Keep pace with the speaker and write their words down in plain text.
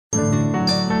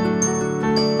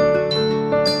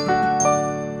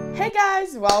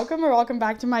welcome or welcome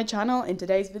back to my channel. In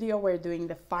today's video we're doing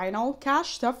the final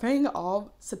cash stuffing of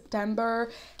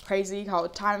September. Crazy how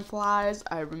time flies.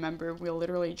 I remember we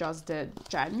literally just did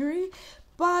January,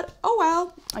 but oh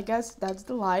well, I guess that's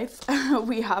the life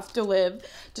we have to live.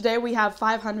 Today we have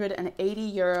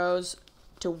 580 euros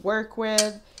to work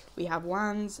with. We have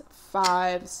ones,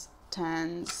 fives,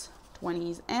 tens,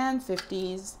 20s and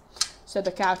 50s. So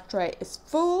the cash tray is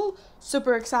full,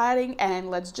 super exciting,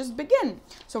 and let's just begin.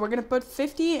 So we're gonna put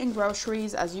 50 in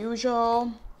groceries as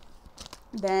usual,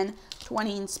 then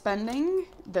 20 in spending.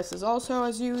 This is also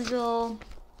as usual.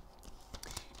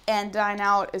 And dine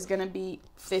out is gonna be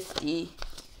 50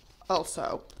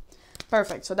 also.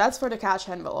 Perfect, so that's for the cash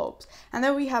envelopes. And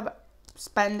then we have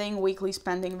spending, weekly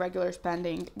spending, regular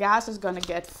spending. Gas is gonna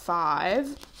get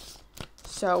 5.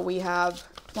 So we have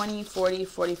 20, 40,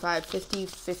 45, 50,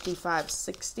 55,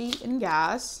 60 in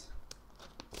gas.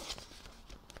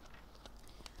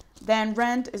 Then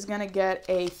rent is going to get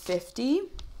a 50.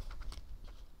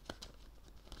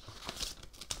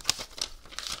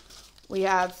 We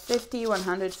have 50,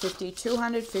 150,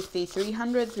 250,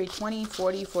 300, 320,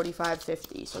 40, 45,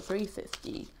 50. So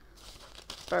 350.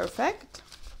 Perfect.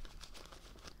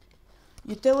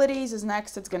 Utilities is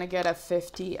next. It's going to get a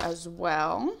 50 as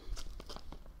well.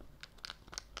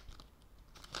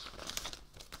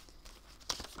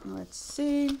 Let's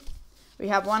see. We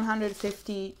have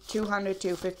 150, 200,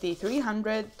 250,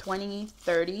 300, 20,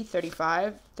 30,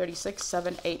 35, 36,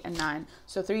 7, 8, and 9.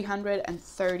 So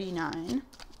 339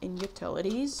 in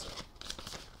utilities.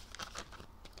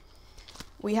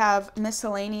 We have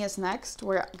miscellaneous next.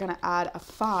 We're going to add a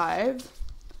 5.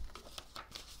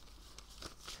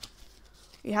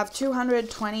 We have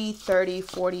 220, 30,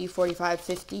 40, 45,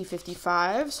 50,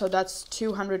 55. So that's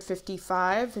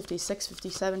 255, 56,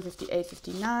 57, 58,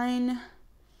 59,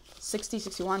 60,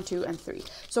 61, 2, and 3.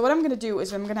 So what I'm going to do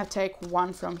is I'm going to take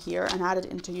 1 from here and add it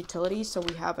into utilities so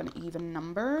we have an even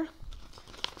number,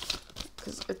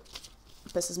 because it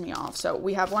pisses me off. So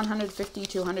we have 150,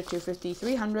 200, 250,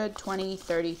 300, 20,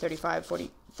 30, 35,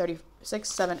 40, 36,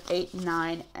 7, 8,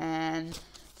 9, and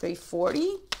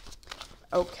 340.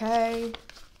 Okay.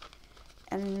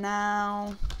 And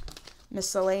now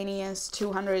miscellaneous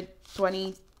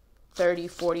 220, 30,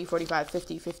 40, 45,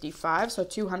 50, 55. So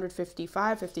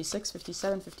 255, 56,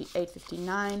 57, 58,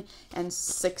 59, and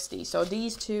 60. So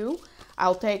these two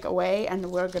I'll take away and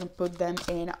we're going to put them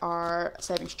in our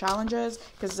savings challenges,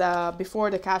 because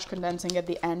before the cash condensing at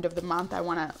the end of the month, I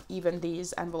want to even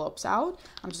these envelopes out.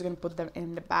 I'm just going to put them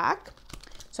in the back.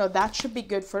 So that should be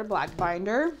good for the black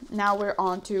binder. Now we're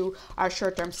on to our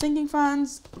short-term sinking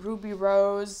funds. Ruby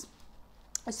Rose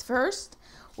is first.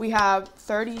 We have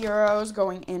 30 euros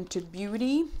going into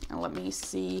beauty. And let me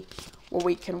see what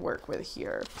we can work with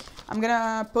here. I'm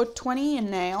gonna put 20 in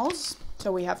nails.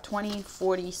 So we have 20,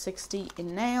 40, 60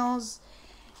 in nails.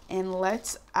 And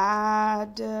let's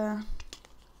add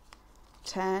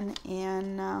 10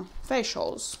 in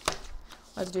facials.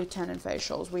 Let's do 10 in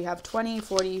facials. We have 20,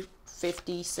 40,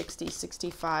 50, 60,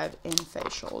 65 in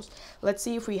facials. Let's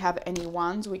see if we have any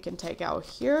ones we can take out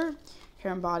here.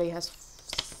 Hair and body has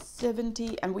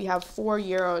 70, and we have 4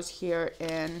 euros here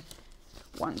in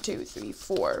 1, 2, 3,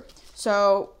 4.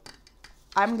 So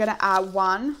I'm gonna add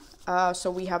 1,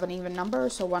 so we have an even number,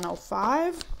 so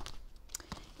 105.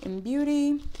 In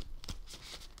beauty,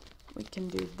 we can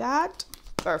do that.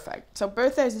 Perfect. So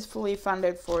birthdays is fully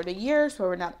funded for the year, so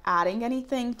we're not adding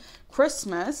anything.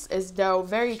 Christmas is though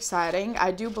very exciting. I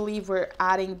do believe we're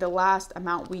adding the last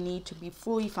amount we need to be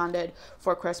fully funded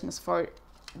for Christmas for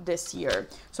this year.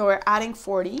 So we're adding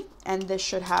 40, and this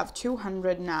should have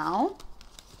 200 now.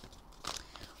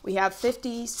 We have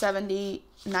 50, 70,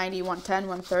 90, 110,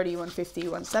 130, 150,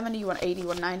 170, 180,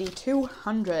 190,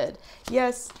 200.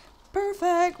 Yes,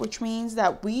 perfect, which means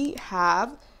that we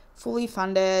have fully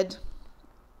funded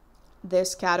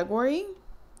this category,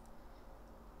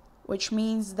 which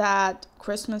means that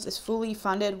Christmas is fully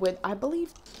funded with, I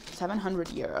believe, 700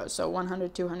 euros. So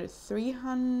 100, 200,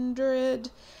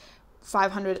 300,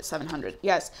 500, 700.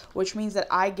 Yes, which means that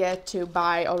I get to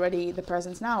buy already the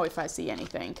presents now if I see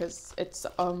anything, because it's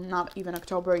not even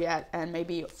October yet, and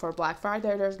maybe for Black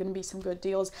Friday there's going to be some good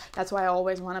deals. That's why I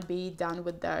always want to be done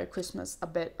with the Christmas a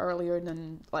bit earlier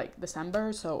than like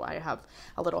December, so I have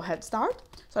a little head start.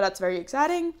 So that's very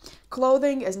exciting.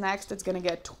 Clothing is next. It's going to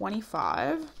get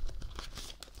 25,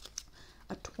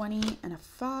 a 20, and a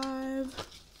 5.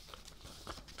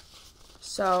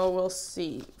 So we'll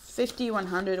see. 50,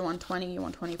 100, 120,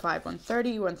 125,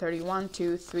 130, 131,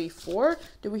 2, 3, 4.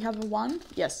 Do we have a 1?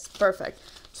 Yes, perfect.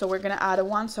 So we're going to add a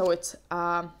 1. So it's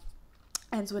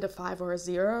ends with a 5 or a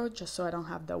 0, just so I don't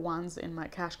have the ones in my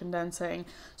cash condensing.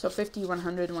 So 50,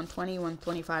 100, 120,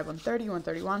 125, 130,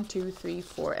 131, 2, 3,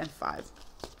 4, and 5.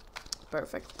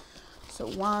 Perfect. So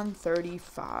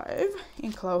 135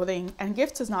 in clothing, and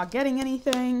gifts is not getting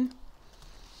anything,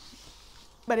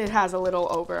 but it has a little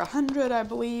over 100, I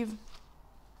believe.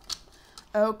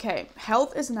 Okay,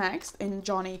 health is next in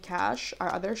Johnny Cash,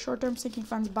 our other short-term sinking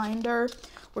funds binder.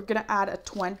 We're gonna add a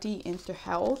 20 into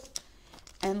health,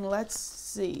 and let's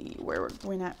see where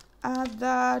we're gonna add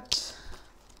that.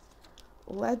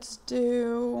 Let's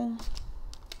do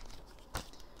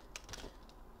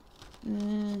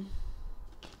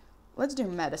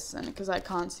medicine, because I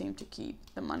can't seem to keep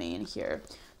the money in here.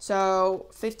 So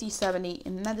 50, 70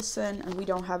 in medicine, and we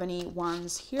don't have any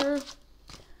ones here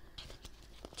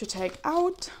to take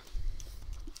out.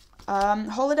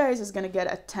 Holidays is going to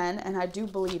get a 10, and I do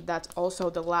believe that's also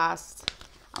the last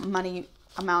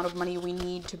amount of money we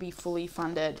need to be fully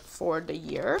funded for the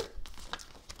year.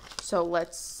 So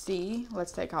let's see,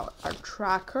 let's take out our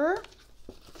tracker,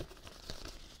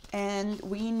 and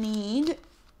we need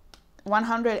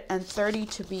 130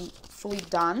 to be fully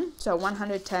done. So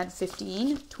 110,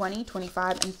 15, 20,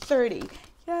 25, and 30.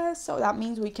 Yes, so that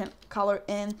means we can color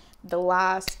in the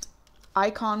last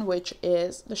icon, which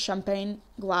is the champagne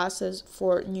glasses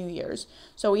for New Year's.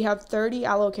 So we have 30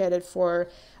 allocated for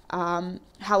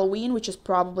Halloween, which is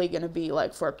probably going to be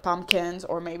like for pumpkins,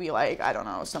 or maybe like, I don't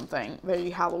know, something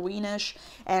very Halloweenish,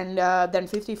 and then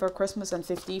 50 for Christmas and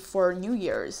 50 for New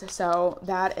Year's. So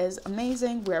that is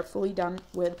amazing. We're fully done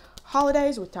with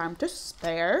holidays with time to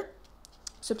spare.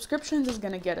 Subscriptions is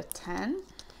going to get a 10,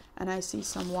 and I see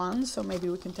some ones, so maybe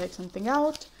we can take something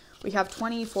out. We have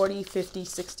 20, 40, 50,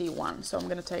 61. So I'm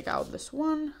going to take out this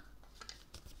one.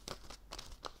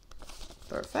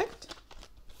 Perfect.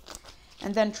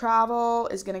 And then travel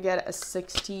is going to get a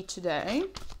 60 today.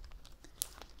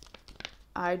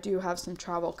 I do have some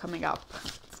travel coming up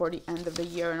for the end of the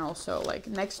year, and also like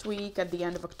next week at the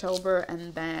end of October,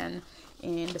 and then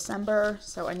in December.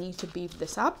 So I need to beef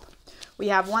this up. We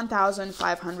have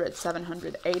 1,500,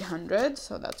 700, 800.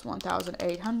 So that's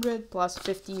 1,800 plus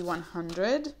 50,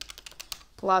 100.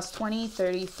 Plus 20,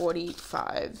 30,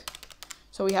 45.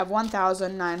 So we have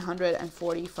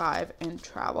 1,945 in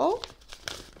travel.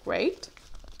 Great.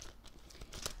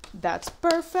 That's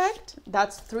perfect.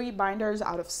 That's 3 binders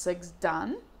out of 6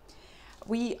 done.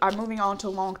 We are moving on to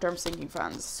long-term sinking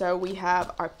funds. So we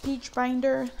have our peach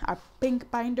binder, our pink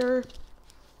binder,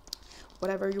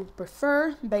 whatever you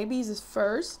prefer. Babies is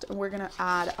first, and we're gonna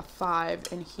add a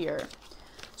 5 in here.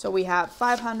 So we have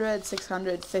 500,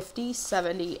 600, 50,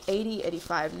 70, 80,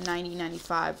 85, 90,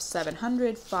 95,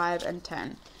 700, 5, and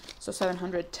 10. So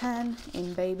 710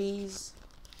 in babies.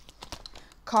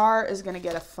 Car is going to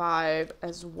get a 5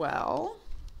 as well.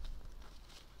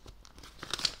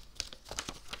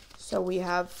 So we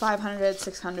have 500,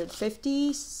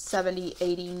 650, 70,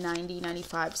 80, 90,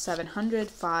 95,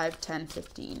 700, 5, 10,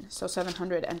 15. So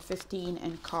 715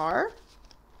 in car.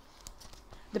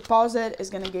 Deposit is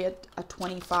going to get a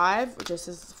 25, which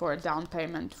is for a down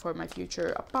payment for my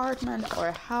future apartment or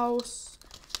a house,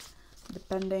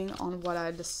 depending on what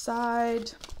I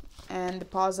decide. And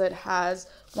deposit has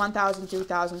 1,000,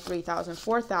 2,000, 3,000,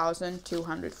 4,000,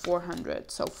 200, 400.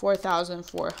 So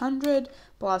 4,400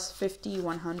 plus 50,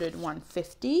 100,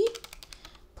 150,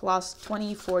 plus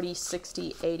 20, 40,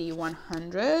 60, 80,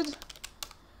 100,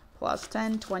 plus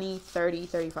 10, 20, 30,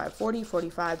 35, 40,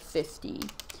 45, 50.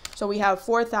 So we have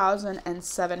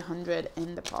 4,700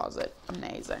 in deposit.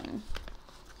 Amazing.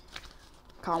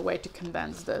 Can't wait to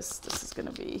condense this. This is going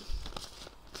to be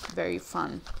very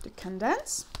fun to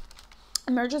condense.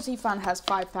 Emergency fund has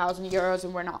 5,000 euros,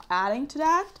 and we're not adding to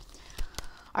that.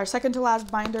 Our second to last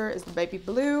binder is the baby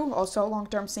blue, also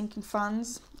long-term sinking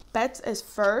funds. Pets is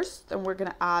first, and we're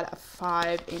going to add a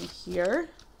 5 in here.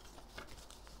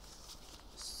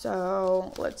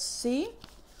 So let's see.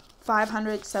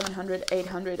 500, 700,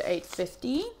 800,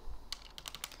 850,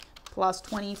 plus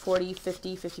 20, 40,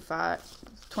 50, 55,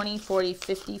 20, 40,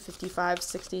 50, 55,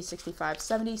 60, 65,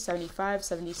 70, 75,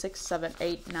 76, 7,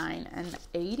 8, 9, and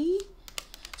 80.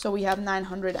 So we have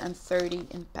 930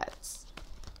 in pets.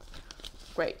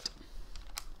 Great.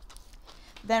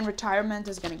 Then retirement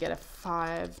is going to get a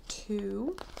 5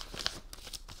 too.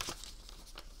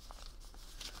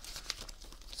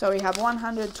 So we have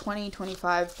 100, 20,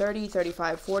 25, 30,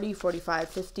 35, 40, 45,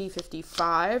 50,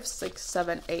 55, 6,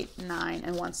 7, 8, 9, and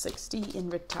 160 in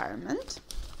retirement.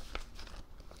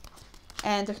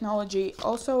 And technology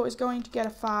also is going to get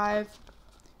a 5.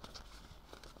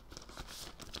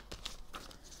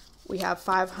 We have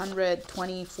 500,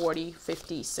 20, 40,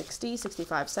 50, 60,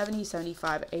 65, 70,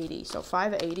 75, 80. So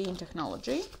 580 in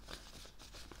technology.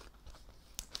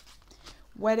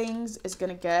 Weddings is going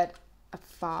to get a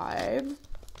 5.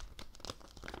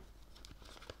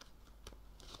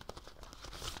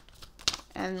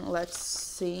 And let's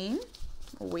see.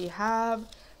 We have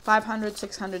 500,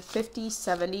 650,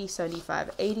 70,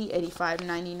 75, 80, 85,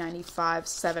 90, 95,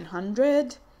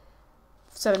 700,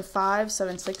 75,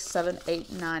 76, 7,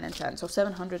 8, 9, and 10. So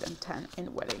 710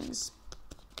 in weddings.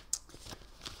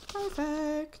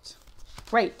 Perfect.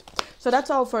 Great. So that's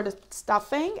all for the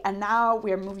stuffing. And now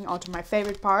we are moving on to my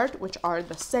favorite part, which are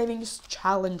the savings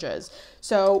challenges.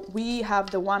 So we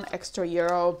have the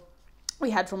 €1 we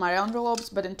had from our envelopes,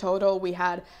 but in total we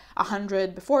had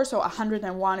 100 before, so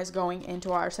 101 is going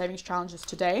into our savings challenges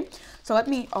today. So let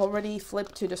me already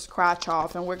flip to the scratch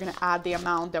off, and we're going to add the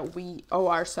amount that we owe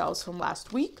ourselves from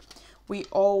last week. We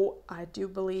owe, I do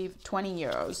believe,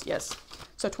 €20. Yes,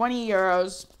 so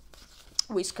 €20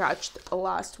 we scratched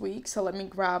last week. So let me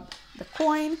grab the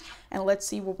coin and let's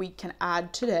see what we can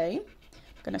add today.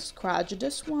 I'm gonna scratch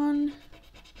this one.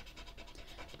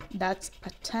 That's a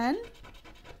 10.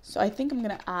 So I think I'm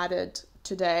gonna add it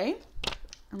today,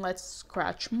 and let's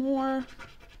scratch more.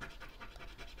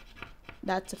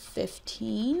 That's a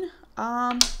 15.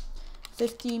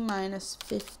 15 minus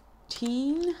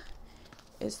 15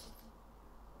 is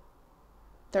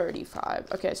 35.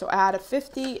 Okay, so I add a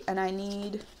 50 and I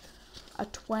need a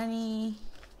 20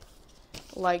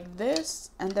 like this,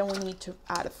 and then we need to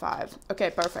add a 5. Okay,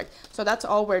 perfect. So that's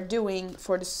all we're doing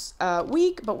for this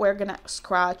week, but we're gonna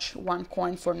scratch one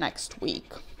coin for next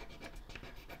week.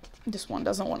 This one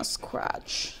doesn't want to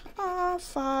scratch.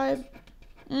 5.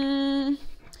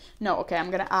 No, okay,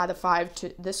 I'm gonna add a 5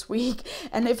 to this week,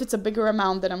 and if it's a bigger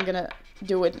amount, then I'm gonna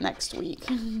do it next week.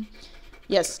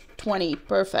 Yes, 20,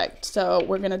 perfect. So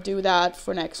we're gonna do that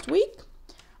for next week.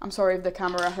 I'm sorry if the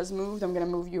camera has moved. I'm gonna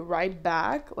move you right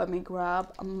back. Let me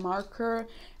grab a marker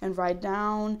and write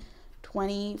down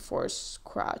 20 for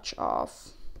scratch off.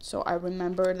 So I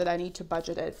remember that I need to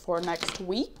budget it for next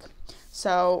week.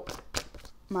 So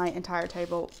my entire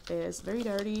table is very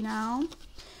dirty now.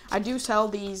 I do sell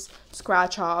these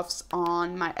scratch offs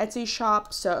on my Etsy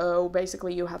shop. So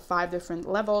basically you have 5 different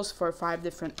levels for 5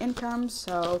 different incomes.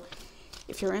 So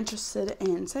if you're interested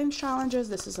in savings challenges,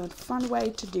 this is a fun way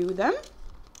to do them.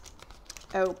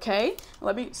 Okay,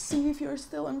 let me see if you're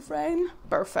still in frame.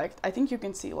 Perfect. I think you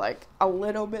can see like a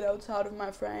little bit outside of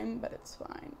my frame, but it's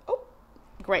fine. Oh,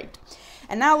 great.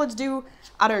 And now let's do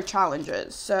other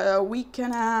challenges. So we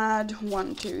can add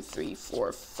 1, 2, 3,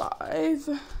 4,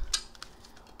 5.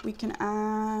 We can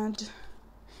add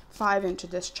 5 into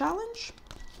this challenge.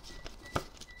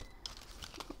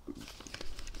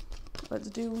 Let's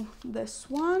do this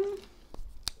one.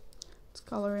 Let's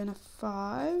color in a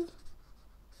 5.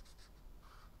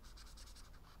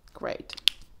 Great.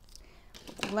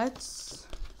 Let's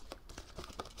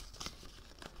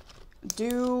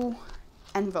do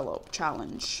envelope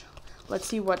challenge. Let's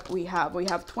see what we have. We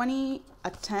have 20, a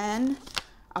 10,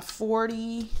 a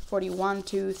 40, 41,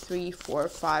 2, 3, 4,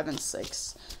 5, and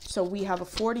 6. So we have a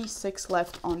 46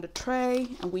 left on the tray,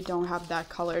 and we don't have that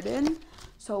colored in.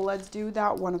 So let's do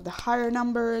that, one of the higher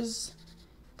numbers,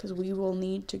 because we will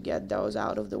need to get those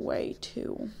out of the way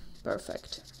too.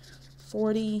 Perfect.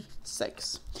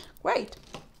 46. Great.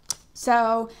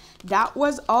 So that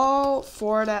was all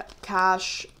for the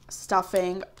cash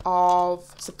stuffing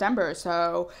of September.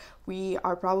 So we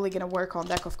are probably going to work on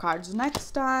deck of cards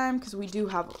next time, because we do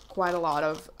have quite a lot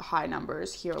of high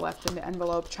numbers here left in the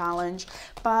envelope challenge,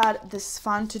 but this is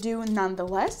fun to do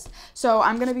nonetheless. So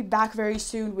I'm going to be back very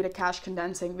soon with a cash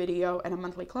condensing video and a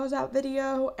monthly closeout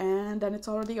video, and then it's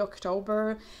already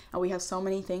October and we have so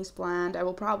many things planned. I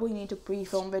will probably need to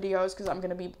pre-film videos because I'm going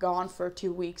to be gone for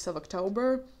 2 weeks of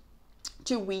October.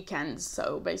 2 weekends,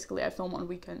 so basically I film on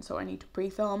weekends, so I need to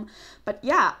pre-film. But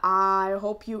yeah, I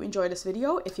hope you enjoyed this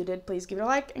video. If you did, please give it a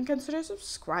like and consider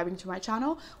subscribing to my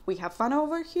channel. We have fun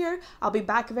over here. I'll be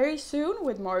back very soon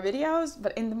with more videos,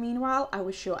 but in the meanwhile, I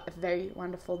wish you a very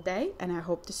wonderful day, and I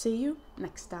hope to see you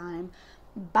next time.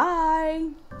 Bye!